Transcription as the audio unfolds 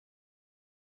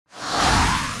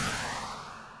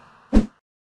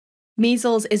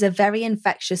Measles is a very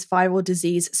infectious viral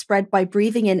disease spread by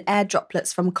breathing in air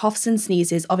droplets from coughs and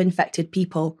sneezes of infected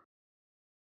people.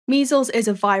 Measles is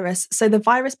a virus, so the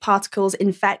virus particles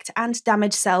infect and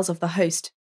damage cells of the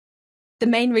host. The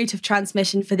main route of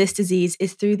transmission for this disease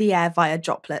is through the air via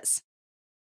droplets.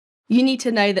 You need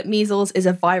to know that measles is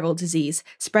a viral disease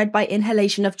spread by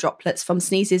inhalation of droplets from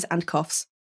sneezes and coughs.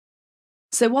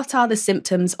 So what are the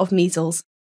symptoms of measles?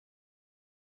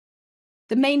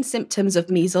 The main symptoms of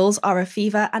measles are a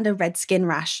fever and a red skin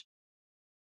rash.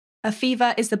 A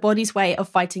fever is the body's way of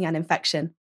fighting an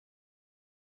infection.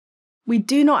 We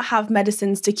do not have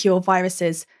medicines to cure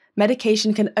viruses.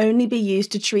 Medication can only be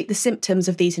used to treat the symptoms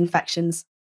of these infections.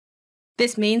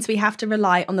 This means we have to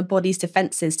rely on the body's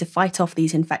defences to fight off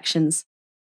these infections.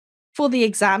 For the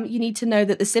exam, you need to know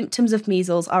that the symptoms of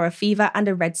measles are a fever and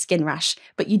a red skin rash,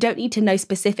 but you don't need to know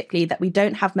specifically that we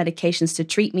don't have medications to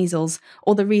treat measles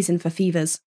or the reason for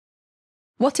fevers.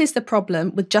 What is the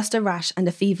problem with just a rash and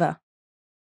a fever?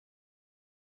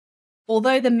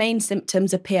 Although the main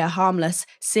symptoms appear harmless,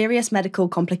 serious medical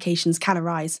complications can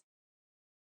arise.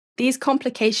 These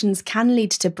complications can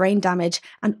lead to brain damage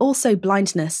and also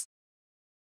blindness.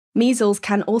 Measles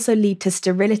can also lead to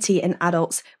sterility in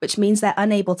adults, which means they're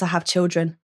unable to have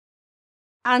children.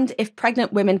 And if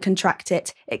pregnant women contract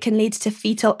it, it can lead to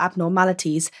fetal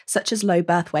abnormalities, such as low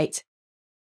birth weight.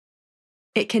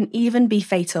 It can even be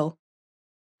fatal.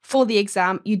 For the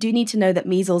exam, you do need to know that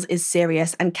measles is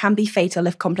serious and can be fatal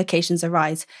if complications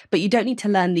arise, but you don't need to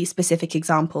learn these specific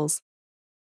examples.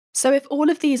 So if all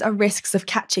of these are risks of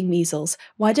catching measles,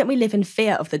 why don't we live in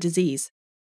fear of the disease?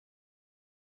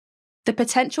 The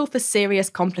potential for serious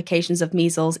complications of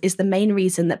measles is the main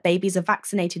reason that babies are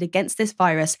vaccinated against this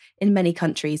virus in many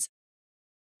countries.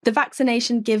 The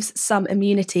vaccination gives some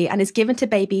immunity and is given to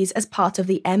babies as part of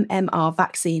the MMR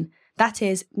vaccine, that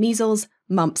is, measles,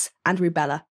 mumps, and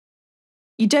rubella.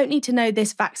 You don't need to know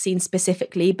this vaccine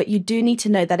specifically, but you do need to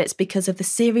know that it's because of the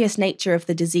serious nature of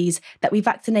the disease that we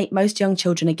vaccinate most young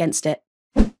children against it.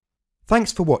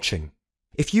 Thanks for watching.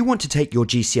 If you want to take your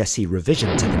GCSE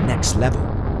revision to the next level,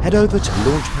 head over to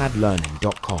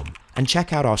launchpadlearning.com and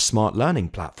check out our smart learning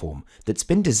platform that's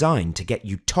been designed to get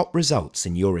you top results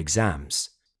in your exams.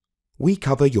 We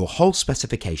cover your whole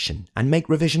specification and make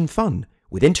revision fun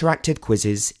with interactive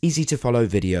quizzes, easy to follow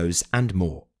videos, and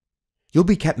more. You'll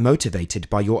be kept motivated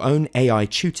by your own AI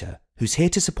tutor who's here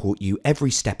to support you every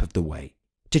step of the way.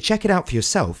 To check it out for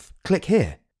yourself, click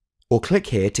here. Or click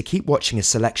here to keep watching a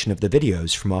selection of the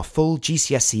videos from our full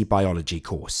GCSE Biology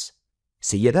course.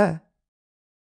 See you there!